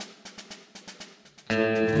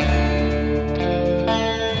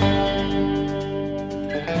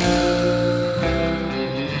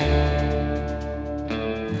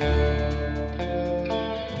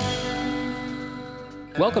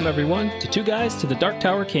Welcome, everyone, to Two Guys to the Dark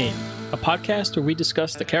Tower Came, a podcast where we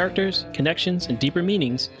discuss the characters, connections, and deeper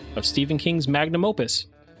meanings of Stephen King's magnum opus,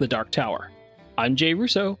 The Dark Tower. I'm Jay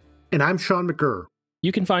Russo. And I'm Sean McGurr.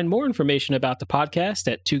 You can find more information about the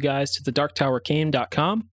podcast at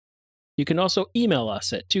twoguys-to-the-dark-tower-came.com. You can also email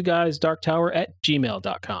us at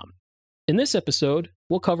twoguysdarktower@gmail.com. In this episode,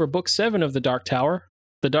 we'll cover Book 7 of The Dark Tower,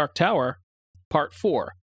 Part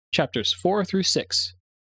 4, Chapters 4 through 6.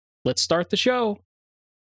 Let's start the show.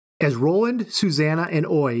 As Roland, Susanna, and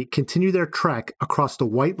Oy continue their trek across the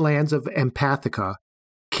white lands of Empathica,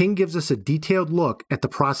 King gives us a detailed look at the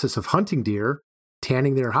process of hunting deer,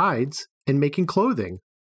 tanning their hides, and making clothing,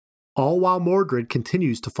 all while Mordred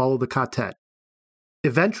continues to follow the quartet.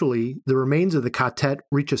 Eventually, the remains of the quartet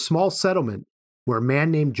reach a small settlement where a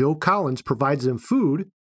man named Joe Collins provides them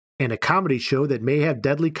food and a comedy show that may have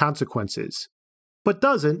deadly consequences, but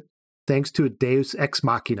doesn't, thanks to a deus ex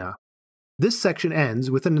machina. This section ends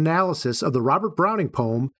with an analysis of the Robert Browning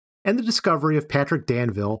poem and the discovery of Patrick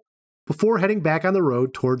Danville before heading back on the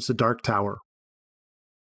road towards the Dark Tower.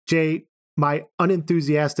 Jay, my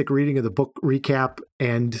unenthusiastic reading of the book recap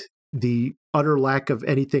and the utter lack of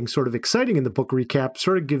anything sort of exciting in the book recap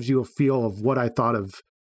sort of gives you a feel of what I thought of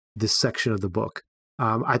this section of the book.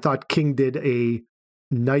 I thought King did a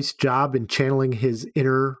nice job in channeling his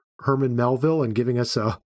inner Herman Melville and giving us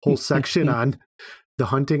a whole section on the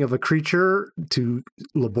hunting of a creature to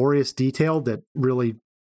laborious detail that really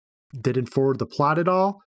didn't forward the plot at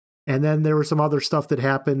all. And then there was some other stuff that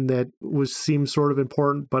happened that seemed sort of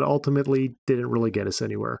important, but ultimately didn't really get us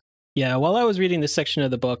anywhere. Yeah, while I was reading this section of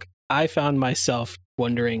the book, I found myself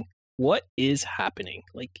wondering, what is happening?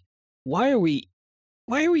 Like, why are we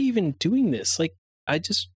even doing this? Like,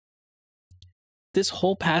 this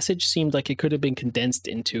whole passage seemed like it could have been condensed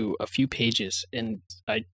into a few pages, and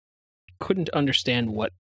I couldn't understand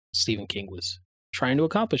what Stephen King was trying to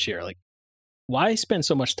accomplish here. Like, why spend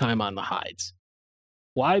so much time on the hides?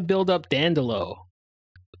 Why build up Dandolo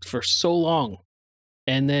for so long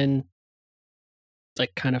and then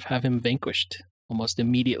like kind of have him vanquished almost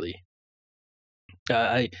immediately?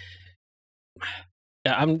 I'm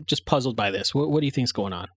just puzzled by this. What do you think's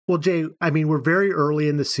going on? Well, Jay, I mean, we're very early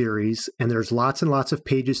in the series, and there's lots and lots of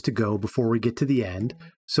pages to go before we get to the end.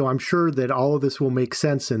 So I'm sure that all of this will make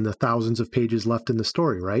sense in the thousands of pages left in the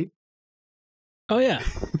story, right? Oh, yeah,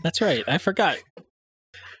 that's right. I forgot.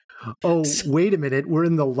 Oh, wait a minute. We're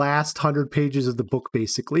in the last 100 pages of the book,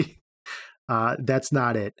 basically. That's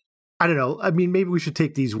not it. I don't know. I mean, maybe we should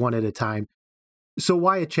take these one at a time. So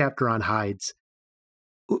why a chapter on hides?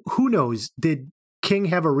 Who knows? Did King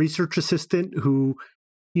have a research assistant who,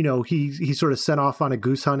 you know, he sort of sent off on a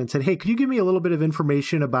goose hunt and said, hey, could you give me a little bit of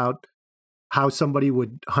information about how somebody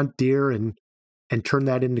would hunt deer and turn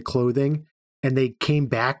that into clothing? And they came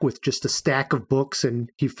back with just a stack of books, and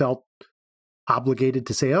he felt obligated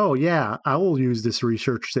to say, oh, yeah, I will use this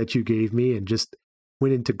research that you gave me, and just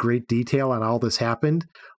went into great detail on all this happened.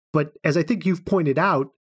 But as I think you've pointed out,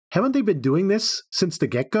 haven't they been doing this since the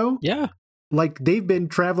get-go? Yeah. Like, they've been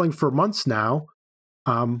traveling for months now.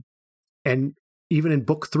 And even in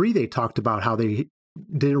book 3, they talked about how they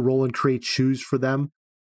didn't Roland create shoes for them.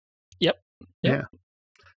 Yep. Yeah.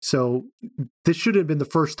 So this should have been the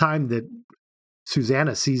first time that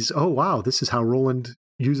Susanna sees, oh, wow, this is how Roland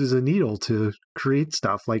uses a needle to create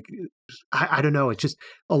stuff. Like, I don't know. It's just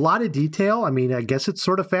a lot of detail. I mean, I guess it's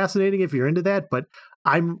sort of fascinating if you're into that, but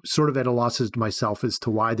I'm sort of at a loss as myself as to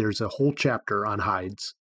why there's a whole chapter on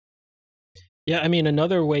hides. Yeah, I mean,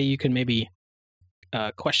 another way you can maybe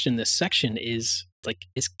question this section is, like,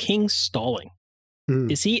 is King stalling?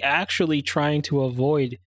 Is he actually trying to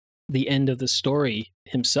avoid the end of the story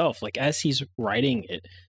himself? Like, as he's writing it,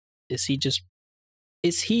 is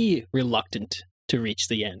he reluctant to reach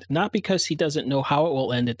the end? Not because he doesn't know how it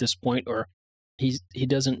will end at this point, or he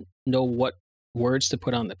doesn't know what words to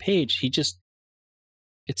put on the page.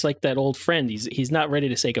 It's like that old friend. He's not ready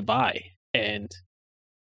to say goodbye. And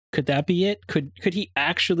could that be it? Could he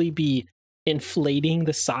actually be inflating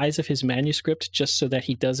the size of his manuscript just so that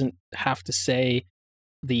he doesn't have to say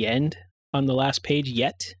the end on the last page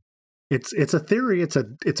yet? It's a theory. It's a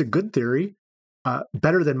good theory.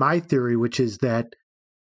 Better than my theory, which is that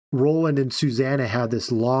Roland and Susanna had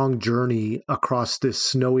this long journey across this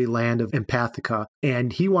snowy land of Empathica,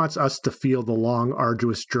 and he wants us to feel the long,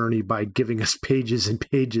 arduous journey by giving us pages and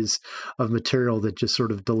pages of material that just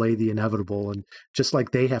sort of delay the inevitable. And just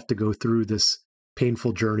like they have to go through this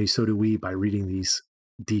painful journey, so do we by reading these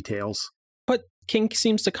details. But King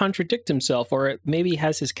seems to contradict himself, or maybe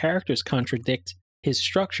has his characters contradict his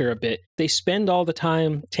structure a bit. They spend all the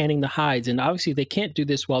time tanning the hides, and obviously they can't do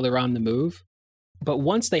this while they're on the move. But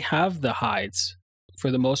once they have the hides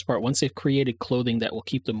for the most part, once they've created clothing that will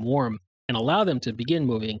keep them warm and allow them to begin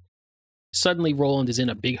moving, suddenly Roland is in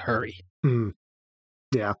a big hurry.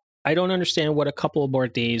 Yeah. I don't understand what a couple more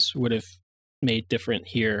days would have made different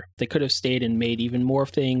here. They could have stayed and made even more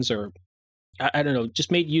things, or I don't know,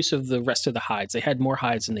 just made use of the rest of the hides. They had more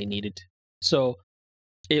hides than they needed. So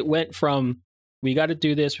it went from, we got to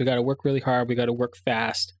do this, we got to work really hard, we got to work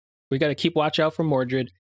fast, we got to keep watch out for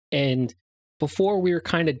Mordred. And before we were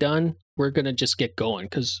kind of done, we're going to just get going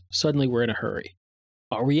because suddenly we're in a hurry.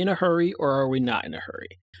 Are we in a hurry or are we not in a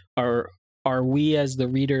hurry? Are we as the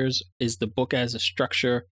readers, is the book as a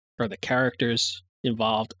structure, are the characters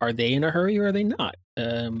involved, are they in a hurry or are they not?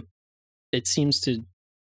 It seems to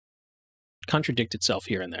contradict itself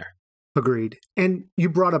here and there. Agreed. And you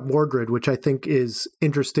brought up Mordred, which I think is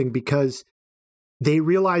interesting because they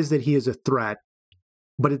realize that he is a threat,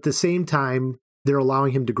 but at the same time, they're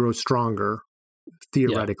allowing him to grow stronger,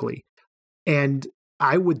 theoretically. Yeah. And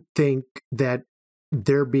I would think that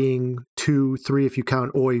there being 2, 3, if you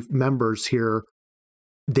count Oi members here,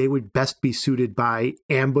 they would best be suited by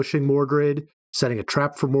ambushing Mordred, setting a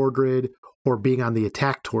trap for Mordred, or being on the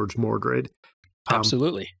attack towards Mordred.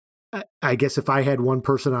 Absolutely. I guess if I had one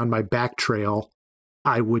person on my back trail,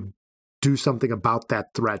 I would do something about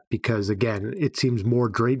that threat because, again, it seems more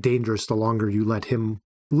dangerous the longer you let him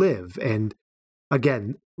live. And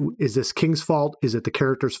again, is this King's fault? Is it the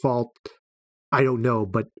character's fault? I don't know,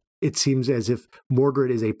 but it seems as if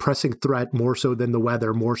Mordred is a pressing threat more so than the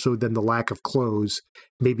weather, more so than the lack of clothes.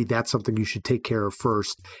 Maybe that's something you should take care of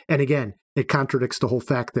first. And again, it contradicts the whole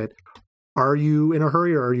fact that are you in a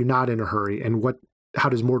hurry or are you not in a hurry? And how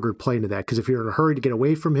does Mordred play into that? Because if you're in a hurry to get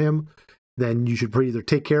away from him, then you should either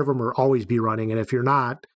take care of him or always be running. And if you're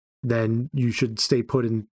not, then you should stay put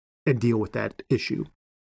and deal with that issue.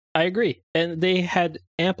 I agree. And they had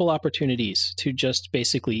ample opportunities to just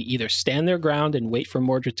basically either stand their ground and wait for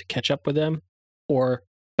Mordred to catch up with them or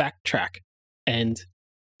backtrack and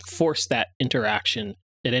force that interaction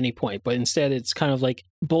at any point. But instead, it's kind of like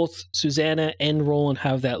both Susanna and Roland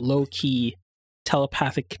have that low-key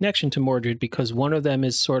telepathic connection to Mordred because one of them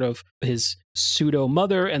is sort of his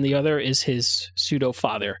pseudo-mother and the other is his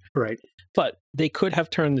pseudo-father. Right. But they could have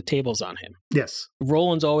turned the tables on him. Yes.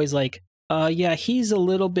 Roland's always like, yeah, he's a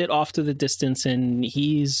little bit off to the distance and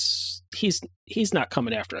he's not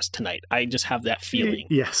coming after us tonight. I just have that feeling.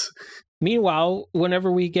 Yes. Meanwhile,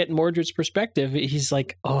 whenever we get Mordred's perspective, he's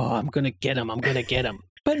like, oh, I'm going to get him.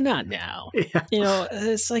 But not now. Yeah. You know,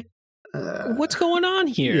 it's like, what's going on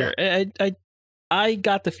here? Yeah. I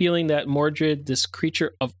got the feeling that Mordred, this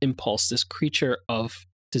creature of impulse, this creature of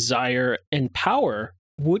desire and power,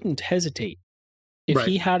 wouldn't hesitate. If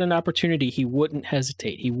he had an opportunity, he wouldn't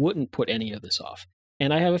hesitate. He wouldn't put any of this off.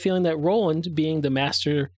 And I have a feeling that Roland, being the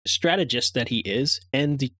master strategist that he is,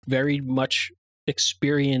 and the very much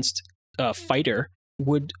experienced fighter,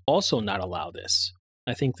 would also not allow this.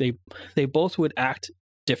 I think they both would act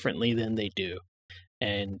differently than they do.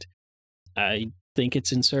 And I think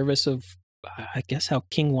it's in service of, I guess, how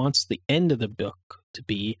King wants the end of the book to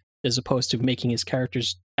be, as opposed to making his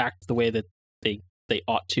characters act the way that they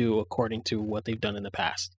ought to according to what they've done in the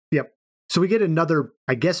past. Yep. So we get another,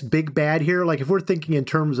 I guess, big bad here. Like if we're thinking in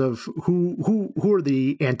terms of who are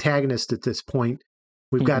the antagonists at this point,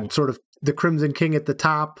 we've got sort of the Crimson King at the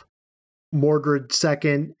top, Mordred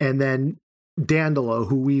second, and then Dandolo,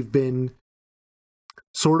 who we've been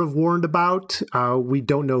sort of warned about. We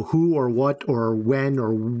don't know who or what or when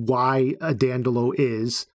or why a Dandolo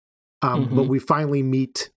is, but we finally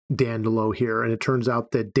meet Dandolo here, and it turns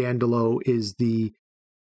out that Dandolo is the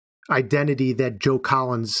identity that Joe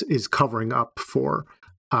Collins is covering up for.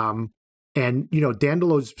 And, you know,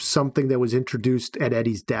 Dandolo's something that was introduced at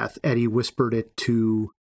Eddie's death. Eddie whispered it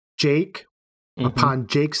to Jake. Upon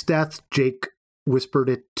Jake's death, Jake whispered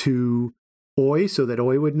it to Oi so that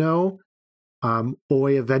Oi would know.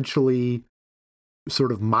 Oi eventually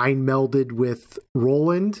sort of mind melded with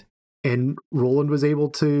Roland, and Roland was able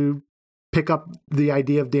to pick up the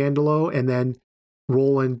idea of Dandolo, and then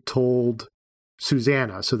Roland told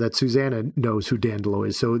Susanna so that Susanna knows who Dandolo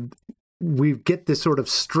is. So we get this sort of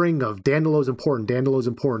string of Dandolo's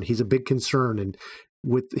important, he's a big concern, and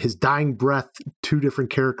with his dying breath, 2 different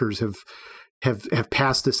characters have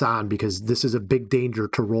passed this on because this is a big danger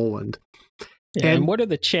to Roland. Yeah, and what are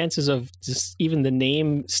the chances of just even the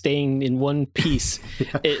name staying in one piece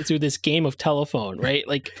through this game of telephone, right?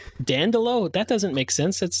 Like Dandolo, that doesn't make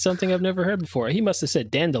sense. That's something I've never heard before. He must have said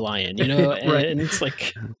dandelion, you know, and it's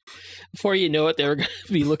like, before you know it, they were going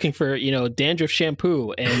to be looking for, you know, dandruff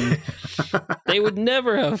shampoo, and they would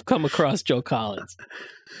never have come across Joe Collins.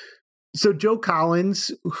 So Joe Collins,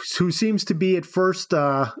 who seems to be at first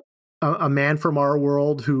a man from our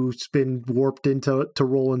world who's been warped into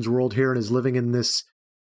Roland's world here and is living in this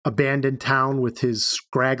abandoned town with his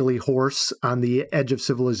scraggly horse on the edge of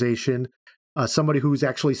civilization. Somebody who's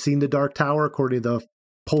actually seen the Dark Tower, according to the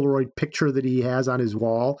Polaroid picture that he has on his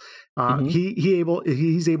wall. He's able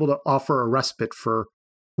to offer a respite for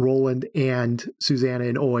Roland and Susanna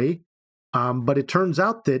and Oy. But it turns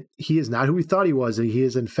out that he is not who we thought he was. He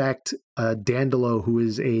is, in fact, Dandolo, who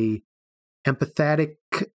is a empathetic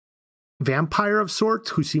vampire of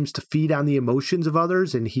sorts who seems to feed on the emotions of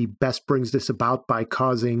others, and he best brings this about by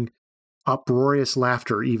causing uproarious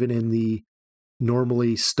laughter even in the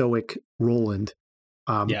normally stoic Roland.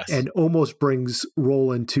 And almost brings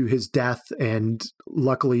Roland to his death, and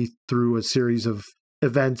luckily through a series of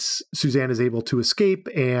events, Suzanne is able to escape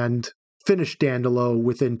and finish Dandolo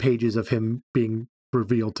within pages of him being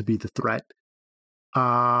revealed to be the threat.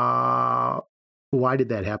 Why did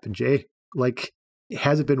that happen, Jay? Like,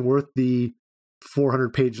 has it been worth the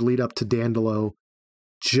 400-page lead up to Dandolo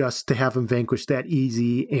just to have him vanquish that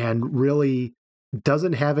easy, and really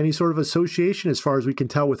doesn't have any sort of association, as far as we can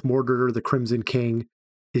tell, with Mordred or the Crimson King,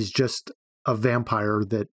 is just a vampire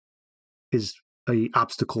that is a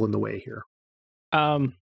obstacle in the way here?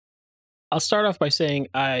 I'll start off by saying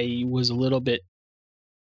I was a little bit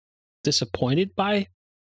disappointed by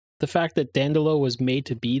the fact that Dandolo was made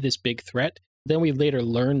to be this big threat. Then we later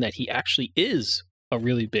learned that he actually is a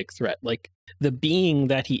really big threat. Like, the being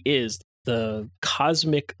that he is, the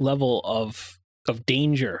cosmic level of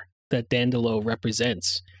danger that Dandolo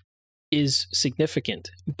represents is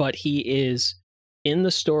significant, but he is in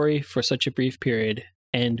the story for such a brief period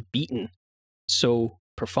and beaten so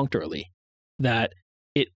perfunctorily that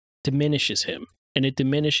it diminishes him, and it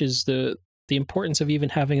diminishes the importance of even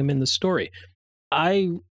having him in the story.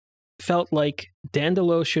 I felt like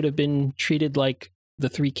Dandolo should have been treated like the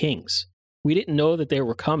Three Kings. We didn't know that they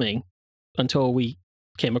were coming until we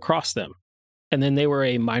came across them. And then they were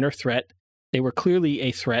a minor threat. They were clearly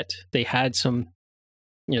a threat. They had some,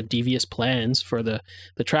 devious plans for the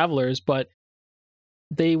travelers, but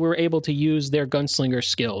they were able to use their gunslinger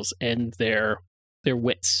skills and their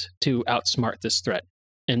wits to outsmart this threat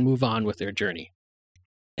and move on with their journey.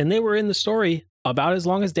 And they were in the story about as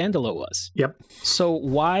long as Dandolo was. Yep. So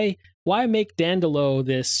why make Dandolo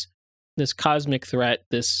this cosmic threat,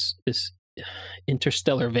 this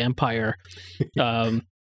interstellar vampire,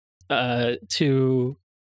 to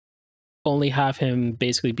only have him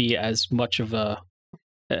basically be as much of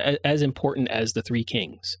as important as the Three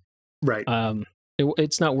Kings? Right.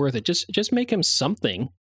 It's not worth it. Just make him something.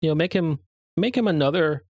 Make him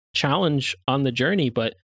another challenge on the journey,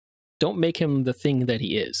 but don't make him the thing that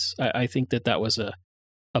he is. I think that was a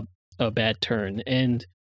bad turn, and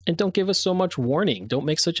don't give us so much warning. Don't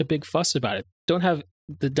make such a big fuss about it. Don't have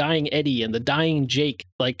the dying Eddie and the dying Jake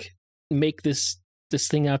make this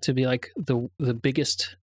thing out to be like the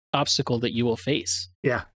biggest obstacle that you will face.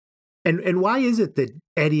 Yeah. And why is it that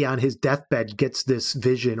Eddie on his deathbed gets this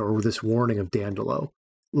vision or this warning of Dandolo?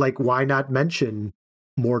 Like, why not mention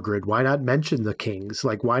Mordred? Why not mention the Kings?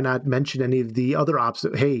 Like, why not mention any of the other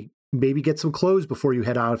obstacles? Hey, maybe get some clothes before you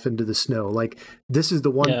head out into the snow. Like, this is the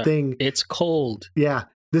one thing. It's cold. Yeah.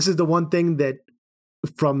 This is the one thing that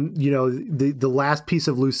from, the last piece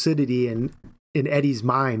of lucidity in Eddie's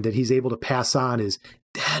mind that he's able to pass on is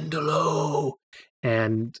Dandolo.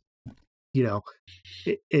 And,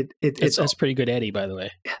 it's pretty good Eddie, by the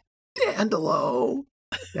way. Dandolo.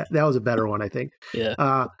 That was a better one, I think.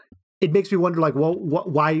 Yeah. It makes me wonder, like, well,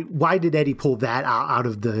 why did Eddie pull that out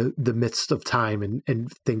of the midst of time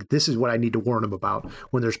and think this is what I need to warn him about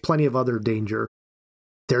when there's plenty of other danger?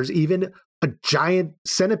 There's even a giant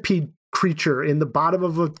centipede creature in the bottom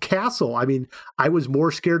of a castle. I mean, I was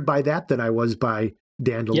more scared by that than I was by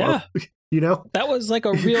Dandolo. Yeah. That was like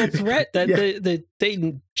a real threat that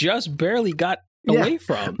they just barely got away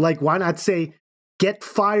from. Like, why not say, get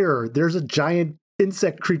fire? There's a giant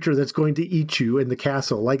insect creature that's going to eat you in the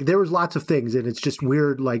castle. Like, there was lots of things, and it's just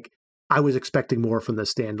weird. Like, I was expecting more from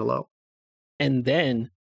this Dandolo. And then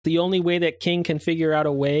the only way that King can figure out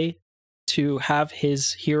a way to have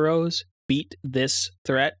his heroes beat this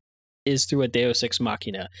threat is through a Deus Ex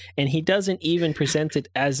Machina. And he doesn't even present it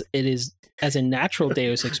as a natural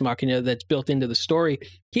Deus Ex Machina that's built into the story.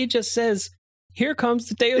 He just says, here comes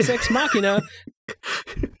the Deus Ex Machina,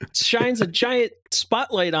 shines a giant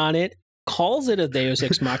spotlight on it, calls it a Deus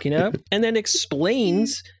Ex Machina, and then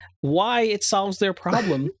explains why it solves their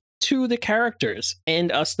problem to the characters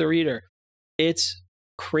and us, the reader. It's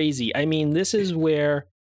crazy. I mean, this is where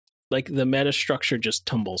like the meta structure just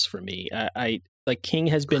tumbles for me. I like King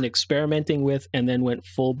has been experimenting with and then went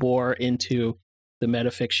full bore into the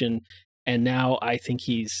metafiction. And now I think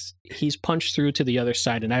he's punched through to the other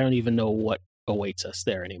side, and I don't even know what awaits us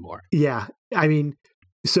there anymore. Yeah. I mean,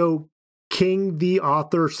 so King, the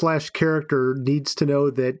author / character, needs to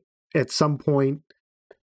know that at some point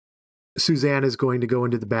Susanna is going to go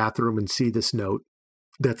into the bathroom and see this note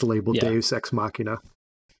that's labeled Deus Ex Machina.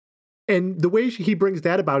 And the way he brings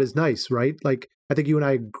that about is nice, right? Like, I think you and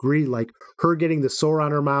I agree, like, her getting the sore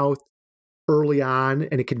on her mouth early on,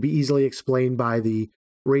 and it can be easily explained by the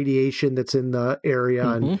radiation that's in the area.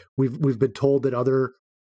 Mm-hmm. And we've been told that other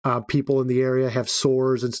people in the area have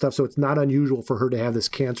sores and stuff. So it's not unusual for her to have this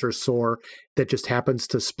cancerous sore that just happens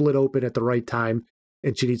to split open at the right time,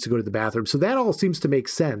 and she needs to go to the bathroom. So that all seems to make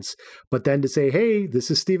sense. But then to say, hey,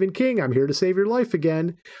 this is Stephen King, I'm here to save your life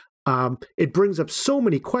again. It brings up so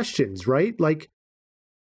many questions, right? Like,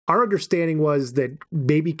 our understanding was that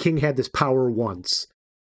maybe King had this power once,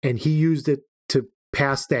 and he used it to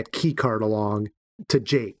pass that key card along to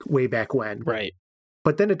Jake way back when. Right.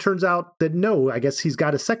 But then it turns out that no, I guess he's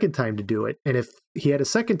got a second time to do it. And if he had a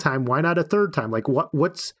second time, why not a third time? Like,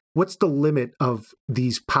 what's the limit of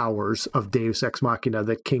these powers of Deus Ex Machina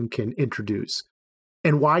that King can introduce?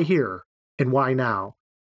 And why here? And why now?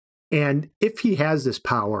 And if he has this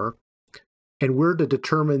power, and we're to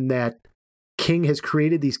determine that King has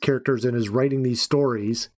created these characters and is writing these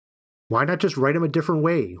stories, why not just write them a different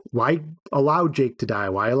way? Why allow Jake to die?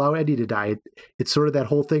 Why allow Eddie to die? It's sort of that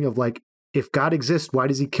whole thing of like, if God exists, why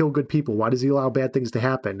does he kill good people? Why does he allow bad things to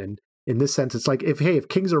happen? And in this sense, it's like, if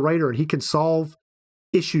King's a writer and he can solve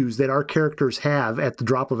issues that our characters have at the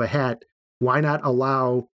drop of a hat, why not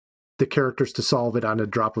allow the characters to solve it on a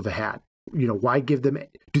drop of a hat? You know, why give them,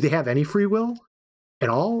 do they have any free will at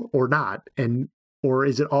all or not? Or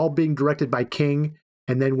is it all being directed by King?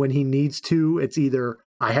 And then when he needs to, it's either,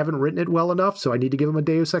 I haven't written it well enough, so I need to give him a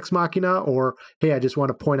Deus Ex Machina, or, hey, I just want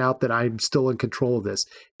to point out that I'm still in control of this.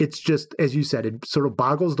 It's just, as you said, it sort of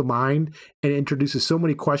boggles the mind and introduces so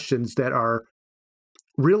many questions that are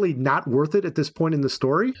really not worth it at this point in the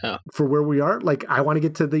story for where we are. Like, I want to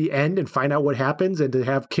get to the end and find out what happens, and to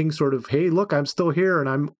have King sort of, hey, look, I'm still here and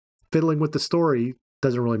I'm fiddling with the story,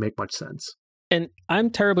 doesn't really make much sense. And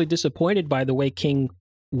I'm terribly disappointed by the way King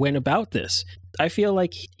went about this. I feel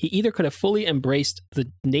like he either could have fully embraced the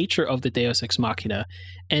nature of the Deus Ex Machina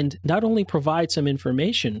and not only provide some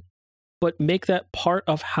information, but make that part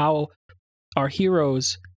of how our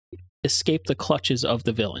heroes escape the clutches of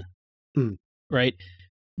the villain, right?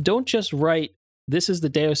 Don't just write, this is the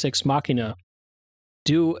Deus Ex Machina,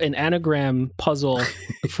 do an anagram puzzle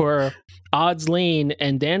for Odds Lane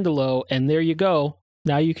and Dandolo, and there you go.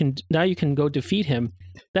 Now you can go defeat him.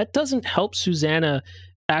 That doesn't help Susanna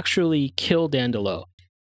actually kill Dandolo,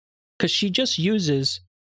 because she just uses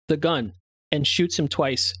the gun and shoots him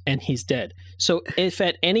twice and he's dead. So if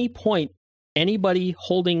at any point anybody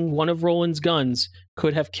holding one of Roland's guns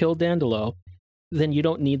could have killed Dandolo, then you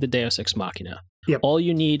don't need the Deus Ex Machina. Yep. All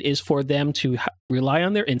you need is for them to rely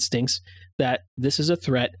on their instincts that this is a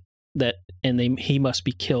threat, he must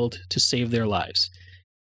be killed to save their lives.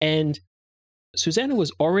 And Susanna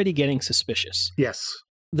was already getting suspicious. Yes.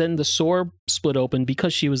 Then the sore split open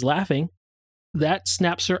because she was laughing. That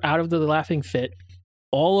snaps her out of the laughing fit.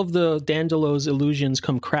 All of the Dandolo's illusions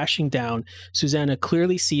come crashing down. Susanna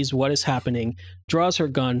clearly sees what is happening, draws her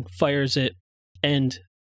gun, fires it, and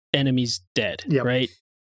enemy's dead, right?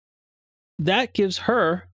 That gives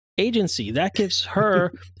her agency. That gives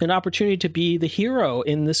her an opportunity to be the hero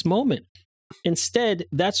in this moment. Instead,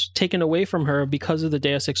 that's taken away from her because of the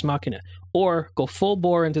Deus Ex Machina. Or go full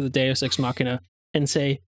bore into the Deus Ex Machina and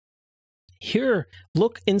say, here,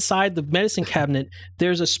 look inside the medicine cabinet.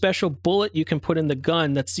 There's a special bullet you can put in the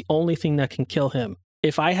gun. That's the only thing that can kill him.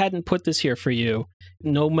 If I hadn't put this here for you,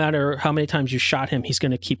 no matter how many times you shot him, he's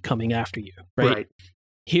going to keep coming after you, right?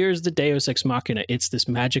 Here's the Deus Ex Machina. It's this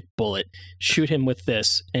magic bullet. Shoot him with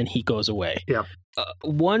this, and he goes away. Yeah.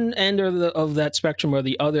 One end of that spectrum or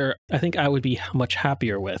the other, I think I would be much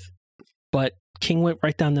happier with. But King went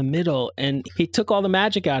right down the middle, and he took all the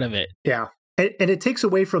magic out of it. Yeah. And it takes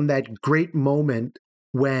away from that great moment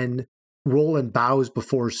when Roland bows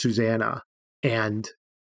before Susanna and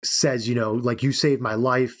says, you know, like, you saved my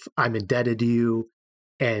life. I'm indebted to you.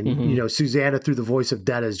 And, you know, Susanna, through the voice of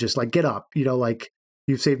Detta, is just like, get up, you know, like,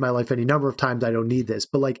 you've saved my life any number of times. I don't need this.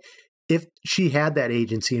 But like, if she had that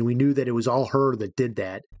agency and we knew that it was all her that did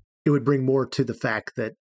that, it would bring more to the fact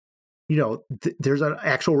that, you know, there's an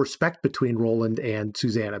actual respect between Roland and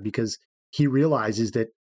Susanna, because he realizes that,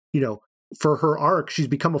 you know, for her arc, she's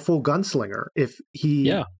become a full gunslinger. If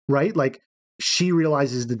he, right? Like, she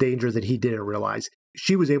realizes the danger that he didn't realize.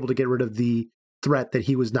 She was able to get rid of the threat that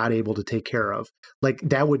he was not able to take care of. Like,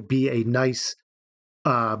 that would be a nice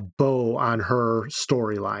bow on her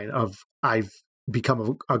storyline of I've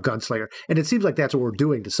become a gunslinger. And it seems like that's what we're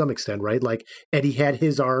doing to some extent, right? Like Eddie had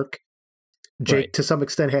his arc. Jake, right, to some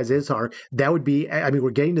extent, has his arc. That would be, I mean,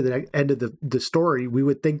 we're getting to the end of the story. We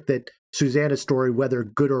would think that Susanna's story, whether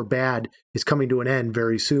good or bad, is coming to an end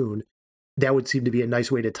very soon. That would seem to be a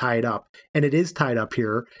nice way to tie it up. And it is tied up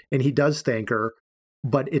here, and he does thank her,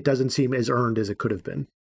 but it doesn't seem as earned as it could have been.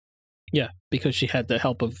 Yeah, because she had the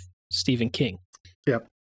help of Stephen King. Yep.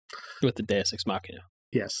 With the Deus Ex Machina.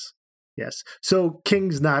 Yes. So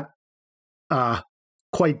King's not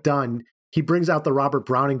quite done. He brings out the Robert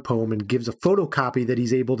Browning poem and gives a photocopy that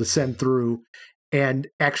he's able to send through, and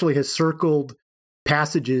actually has circled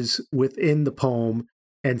passages within the poem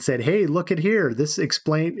and said, hey, look at here. This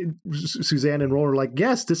explains. Susanna and Roland are like,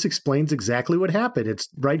 yes, this explains exactly what happened. It's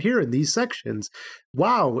right here in these sections.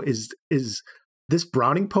 Wow. Is this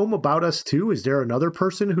Browning poem about us too? Is there another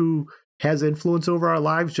person who has influence over our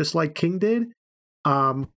lives just like King did?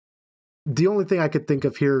 The only thing I could think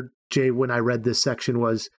of here, Jay, when I read this section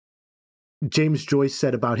was James Joyce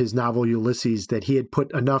said about his novel Ulysses that he had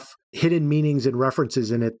put enough hidden meanings and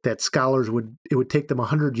references in it that scholars would take them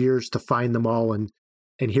 100 years to find them all. And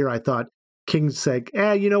here I thought King said,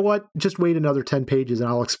 you know what? Just wait another 10 pages and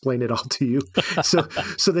I'll explain it all to you. so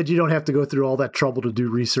that you don't have to go through all that trouble to do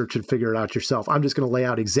research and figure it out yourself. I'm just going to lay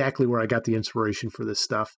out exactly where I got the inspiration for this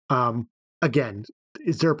stuff. Again,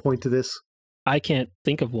 is there a point to this? I can't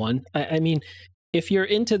think of one. I mean, if you're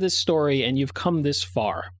into this story and you've come this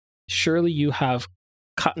far, surely you have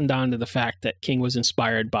cottoned on to the fact that King was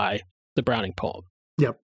inspired by the Browning poem.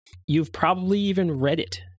 Yep. You've probably even read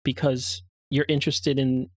it because you're interested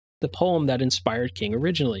in the poem that inspired King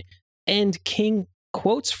originally. And King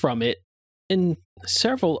quotes from it in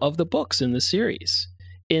several of the books in the series,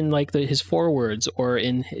 in like his forewords or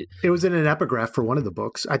in... It was in an epigraph for one of the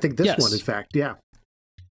books. I think this one, in fact, yeah.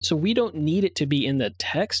 So we don't need it to be in the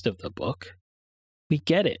text of the book. We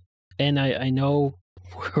get it. And I know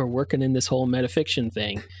we're working in this whole metafiction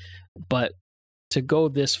thing, but to go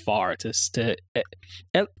this far, to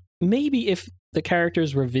maybe if the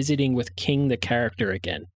characters were visiting with King the character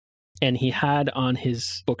again, and he had on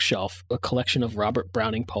his bookshelf a collection of Robert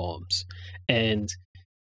Browning poems, and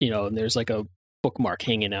and there's like a bookmark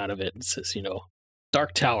hanging out of it that says,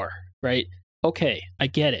 Dark Tower, right? Okay, I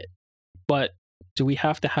get it. But do we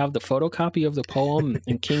have to have the photocopy of the poem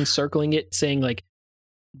and King circling it saying like,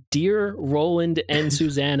 Dear Roland and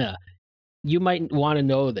Susanna, you might want to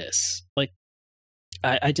know this. Like,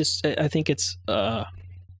 I think it's a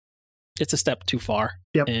step too far.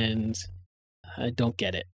 Yep. And I don't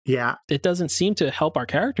get it. Yeah. It doesn't seem to help our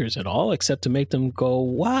characters at all, except to make them go,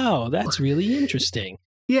 wow, that's really interesting.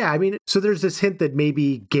 Yeah, I mean, so there's this hint that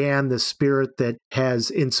maybe Gan, the spirit that has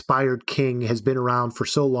inspired King, has been around for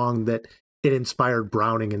so long that it inspired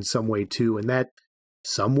Browning in some way too. And that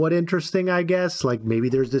somewhat interesting, I guess. Like maybe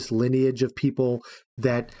there's this lineage of people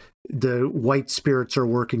that the white spirits are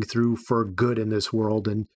working through for good in this world.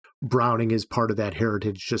 And Browning is part of that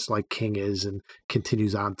heritage, just like King is, and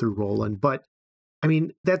continues on through Roland. But I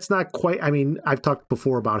mean, that's not quite, I mean, I've talked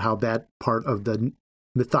before about how that part of the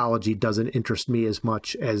mythology doesn't interest me as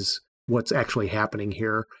much as what's actually happening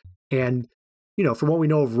here. And, from what we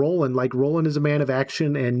know of Roland, like Roland is a man of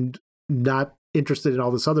action and not interested in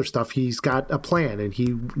all this other stuff. He's got a plan and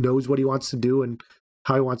he knows what he wants to do and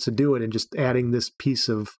how he wants to do it. And just adding this piece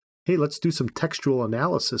of, hey, let's do some textual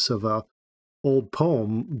analysis of a old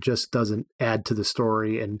poem just doesn't add to the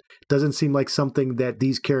story and doesn't seem like something that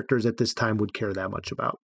these characters at this time would care that much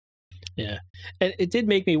about. Yeah. And it did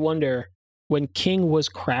make me wonder, when King was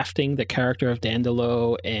crafting the character of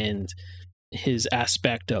Dandolo and his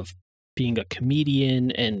aspect of being a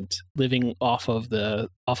comedian and living off of the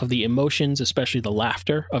emotions, especially the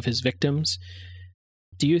laughter of his victims,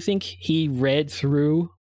 do you think he read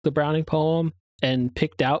through the Browning poem and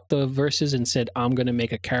picked out the verses and said, I'm going to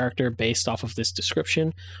make a character based off of this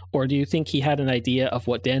description? Or do you think he had an idea of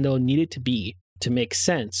what Dandolo needed to be to make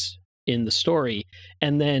sense in the story,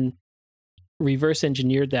 and then reverse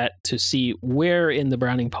engineered that to see where in the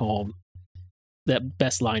Browning poem that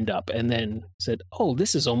best lined up, and then said, oh,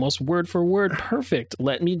 this is almost word for word perfect.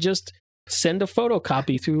 Let me just send a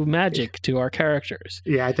photocopy through magic to our characters?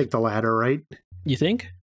 Yeah, I think the latter, right? You think?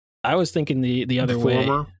 I was thinking the other way.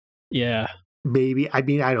 Yeah. Maybe. I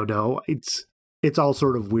mean, I don't know. It's all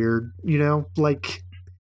sort of weird, like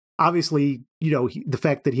obviously, the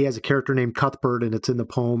fact that he has a character named Cuthbert and it's in the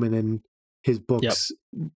poem and in his books,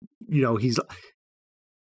 he's,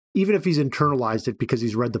 even if he's internalized it because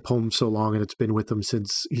he's read the poem so long and it's been with him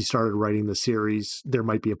since he started writing the series, there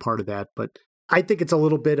might be a part of that. But I think it's a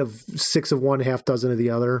little bit of 6 of one, half dozen of the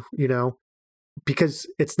other, because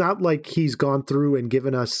it's not like he's gone through and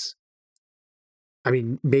given us, I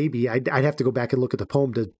mean, maybe I'd have to go back and look at the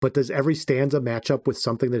poem, but does every stanza match up with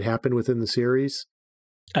something that happened within the series?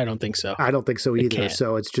 I don't think so. I don't think so either.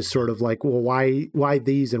 So it's just sort of like, well, why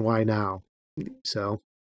these and why now? So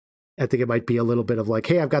I think it might be a little bit of like,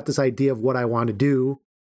 hey, I've got this idea of what I want to do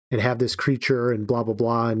and have this creature and blah, blah,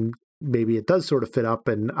 blah. And maybe it does sort of fit up,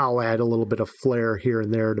 and I'll add a little bit of flair here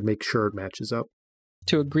and there to make sure it matches up.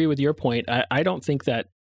 To agree with your point, I don't think that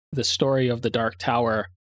the story of the Dark Tower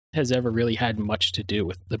has ever really had much to do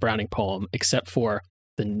with the Browning poem, except for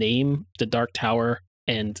the name, the Dark Tower,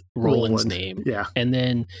 and Roland's name. Yeah.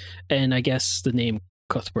 And I guess the name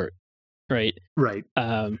Cuthbert, right? Right.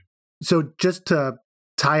 So just to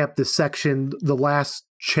tie up this section, the last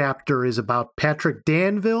chapter is about Patrick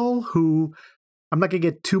Danville, who I'm not going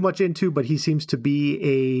to get too much into, but he seems to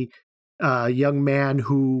be a young man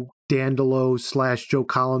who Dandolo / Joe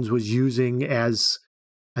Collins was using as,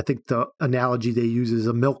 I think the analogy they use is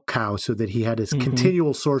a milk cow, so that he had his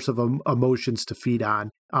continual source of emotions to feed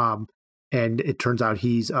on. And it turns out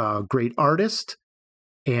he's a great artist,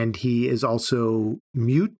 and he is also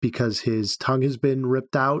mute because his tongue has been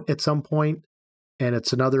ripped out at some point. And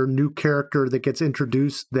it's another new character that gets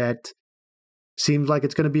introduced that seems like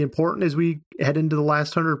it's going to be important as we head into the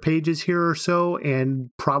last 100 pages here or so,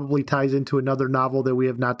 and probably ties into another novel that we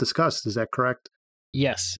have not discussed. Is that correct?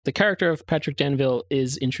 Yes. The character of Patrick Danville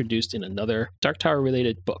is introduced in another Dark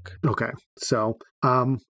Tower-related book. Okay. So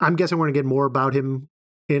I'm guessing we're going to get more about him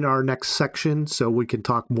in our next section, so we can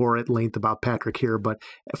talk more at length about Patrick here. But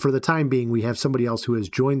for the time being, we have somebody else who has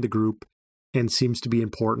joined the group and seems to be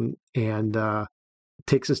important, and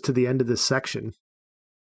takes us to the end of this section.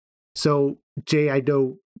 So, Jay, I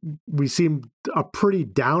know we seem pretty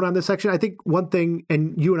down on this section. I think one thing,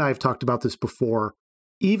 and you and I have talked about this before,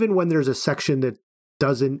 even when there's a section that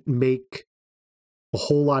doesn't make a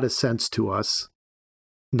whole lot of sense to us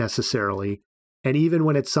necessarily, and even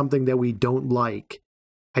when it's something that we don't like,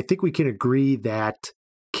 I think we can agree that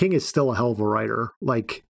King is still a hell of a writer.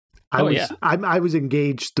 Like, I was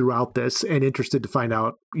engaged throughout this and interested to find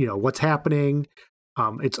out, what's happening.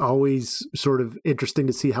 It's always sort of interesting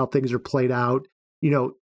to see how things are played out.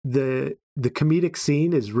 The comedic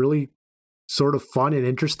scene is really sort of fun and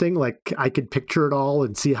interesting. Like, I could picture it all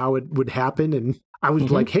and see how it would happen. And I was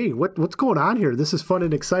like, hey, what's going on here? This is fun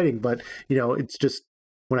and exciting. But, it's just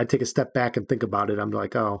when I take a step back and think about it, I'm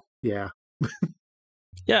like, oh, yeah.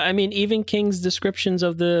 Yeah, I mean, even King's descriptions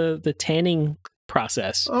of the tanning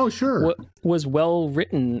process was well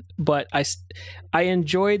written, but I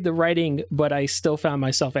enjoyed the writing, but I still found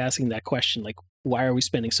myself asking that question, like, why are we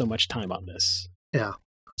spending so much time on this? Yeah.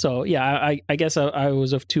 So yeah, I guess I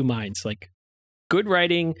was of two minds. Like, good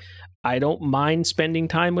writing, I don't mind spending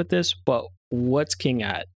time with this, but what's King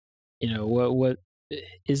at? What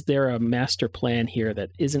is there a master plan here that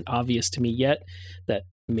isn't obvious to me yet that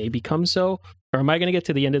may become so? Or am I going to get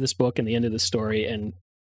to the end of this book and the end of the story and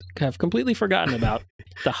have completely forgotten about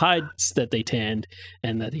the hides that they tanned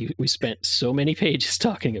and that we spent so many pages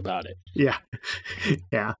talking about it? Yeah.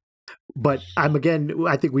 Yeah. But I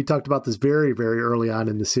think we talked about this very, very early on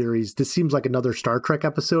in the series. This seems like another Star Trek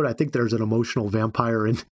episode. I think there's an emotional vampire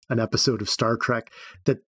in an episode of Star Trek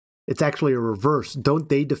that it's actually a reverse. Don't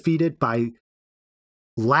they defeat it by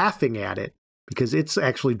laughing at it because it's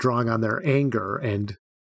actually drawing on their anger, and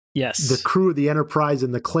yes, the crew of the Enterprise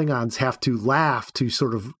and the Klingons have to laugh to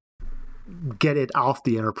sort of get it off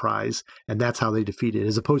the Enterprise, and that's how they defeat it,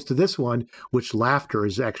 as opposed to this one, which laughter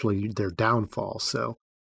is actually their downfall. So,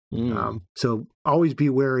 so always be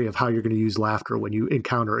wary of how you're going to use laughter when you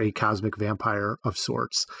encounter a cosmic vampire of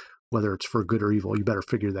sorts, whether it's for good or evil. You better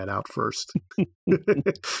figure that out first.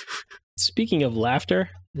 Speaking of laughter,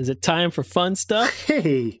 is it time for fun stuff?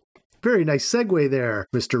 Hey, very nice segue there,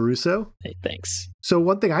 Mr. Russo. Hey, thanks. So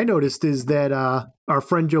one thing I noticed is that our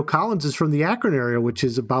friend Joe Collins is from the Akron area, which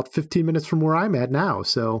is about 15 minutes from where I'm at now.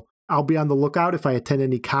 So I'll be on the lookout if I attend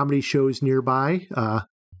any comedy shows nearby.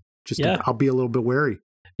 I'll be a little bit wary.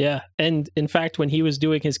 Yeah. And in fact, when he was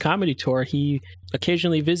doing his comedy tour, he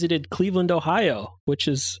occasionally visited Cleveland, Ohio, which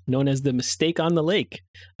is known as the Mistake on the Lake.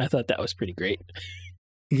 I thought that was pretty great.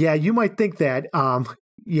 Yeah, you might think that.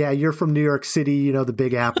 You're from New York City, the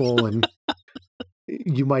Big Apple, and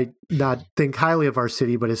you might not think highly of our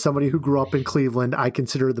city, but as somebody who grew up in Cleveland, I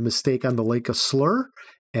consider the Mistake on the Lake a slur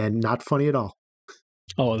and not funny at all.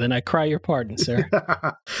 Oh, then I cry your pardon, sir.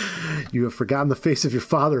 You have forgotten the face of your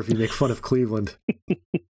father if you make fun of Cleveland.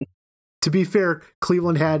 To be fair,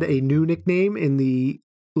 Cleveland had a new nickname in the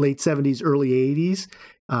late 70s, early 80s.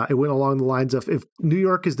 It went along the lines of, if New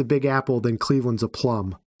York is the Big Apple, then Cleveland's a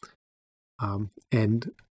plum.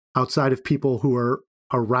 And outside of people who are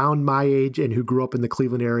around my age and who grew up in the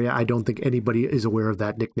Cleveland area, I don't think anybody is aware of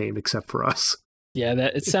that nickname except for us. Yeah,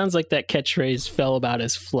 it sounds like that catchphrase fell about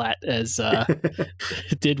as flat as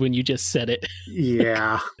it did when you just said it.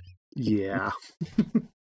 Yeah.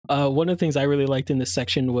 One of the things I really liked in this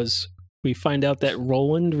section was we find out that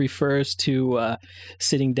Roland refers to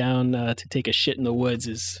sitting down to take a shit in the woods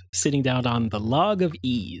as sitting down on the log of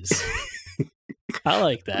ease. I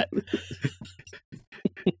like that.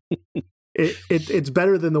 It's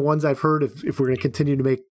better than the ones I've heard if we're going to continue to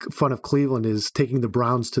make fun of Cleveland is taking the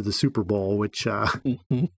Browns to the Super Bowl, which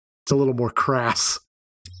it's a little more crass.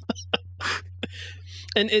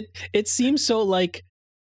 And it seems so like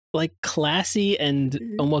classy and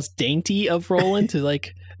almost dainty of Roland to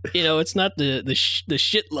like, it's not the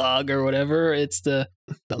shit log or whatever. It's the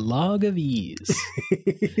log of ease.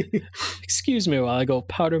 Excuse me while I go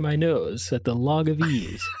powder my nose at the log of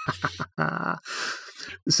ease.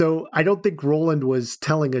 So I don't think Roland was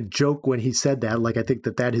telling a joke when he said that. Like, I think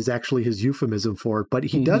that is actually his euphemism for it. But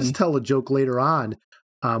he does tell a joke later on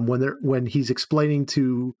when he's explaining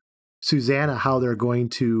to Susanna how they're going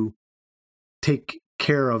to take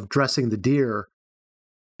care of dressing the deer.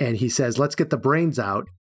 And he says, let's get the brains out.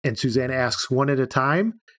 And Susanna asks, one at a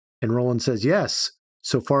time? And Roland says, yes.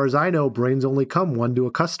 So far as I know, brains only come one to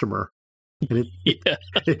a customer. And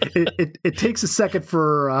it takes a second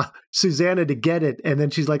for Susanna to get it. And then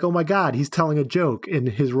she's like, oh my God, he's telling a joke in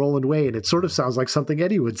his Roland way. And it sort of sounds like something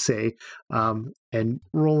Eddie would say. And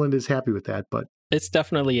Roland is happy with that. But it's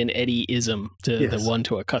definitely an Eddie-ism to the one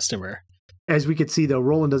to a customer. As we can see, though,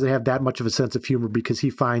 Roland doesn't have that much of a sense of humor because he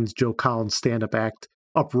finds Joe Collins' stand-up act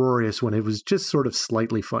uproarious when it was just sort of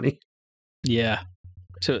slightly funny. Yeah,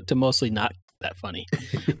 to mostly not that funny.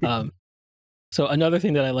 So another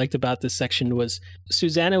thing that I liked about this section was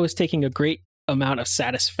Susanna was taking a great amount of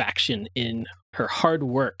satisfaction in her hard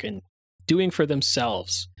work and doing for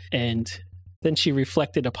themselves. And then she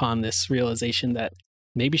reflected upon this realization that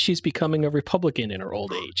maybe she's becoming a Republican in her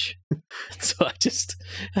old age. So I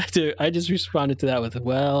just responded to that with,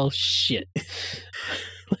 well, shit.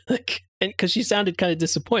 And because she sounded kind of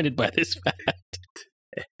disappointed by this fact.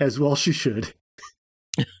 As well she should.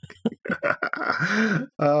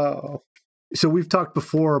 Oh. So we've talked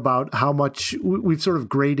before about how much we've sort of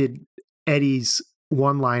graded Eddie's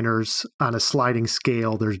one-liners on a sliding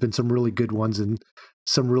scale. There's been some really good ones and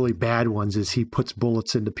some really bad ones as he puts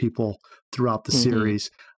bullets into people throughout the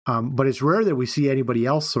series. But it's rare that we see anybody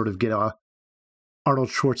else sort of get a Arnold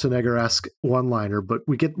Schwarzenegger-esque one-liner. But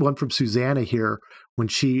we get one from Susanna here when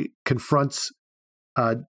she confronts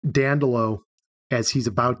Dandolo as he's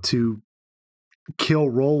about to kill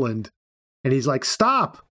Roland. And he's like,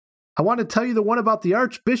 stop! I want to tell you the one about the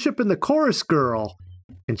Archbishop and the chorus girl.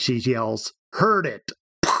 And she yells, heard it.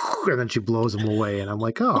 And then she blows him away. And I'm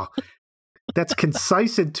like, oh, that's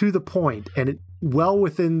concise and to the point, and well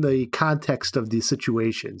within the context of the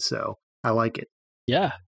situation. So I like it.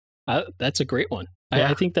 Yeah, that's a great one. Yeah.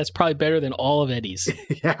 I think that's probably better than all of Eddie's.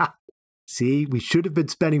 Yeah. See, we should have been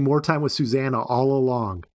spending more time with Susanna all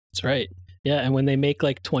along. That's right. Yeah, and when they make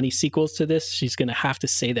like 20 sequels to this, she's going to have to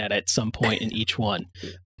say that at some point in each one.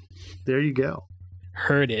 There you go.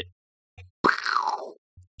 Heard it.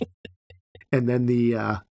 And then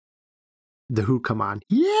the Who come on.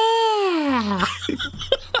 Yeah.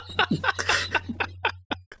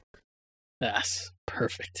 That's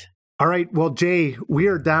perfect. All right. Well, Jay, we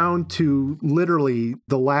are down to literally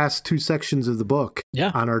the last two sections of the book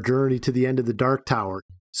on our journey to the end of the Dark Tower.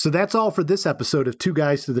 So that's all for this episode of Two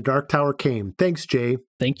Guys to the Dark Tower Came. Thanks, Jay.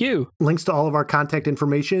 Thank you. Links to all of our contact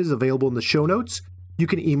information is available in the show notes. You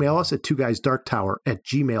can email us at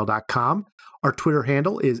twoguysdarktower@gmail.com. Our Twitter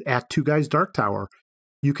handle is @twoguysdarktower.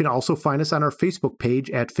 You can also find us on our Facebook page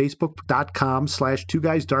at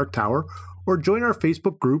facebook.com/twoguysdarktower or join our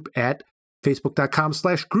Facebook group at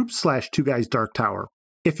facebook.com/group/twoguysdarktower.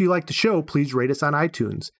 If you like the show, please rate us on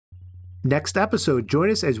iTunes. Next episode,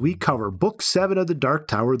 join us as we cover Book 7 of The Dark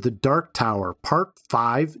Tower, The Dark Tower, Part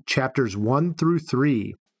 5, Chapters 1 through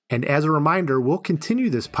 3. And as a reminder, we'll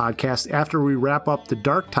continue this podcast after we wrap up the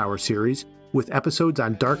Dark Tower series with episodes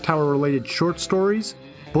on Dark Tower-related short stories,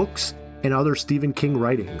 books, and other Stephen King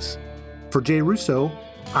writings. For Jay Russo,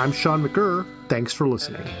 I'm Sean McGurr. Thanks for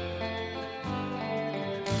listening.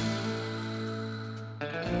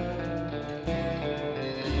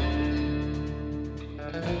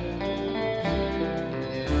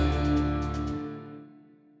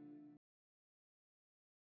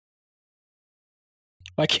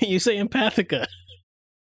 Why can't you say Empathica?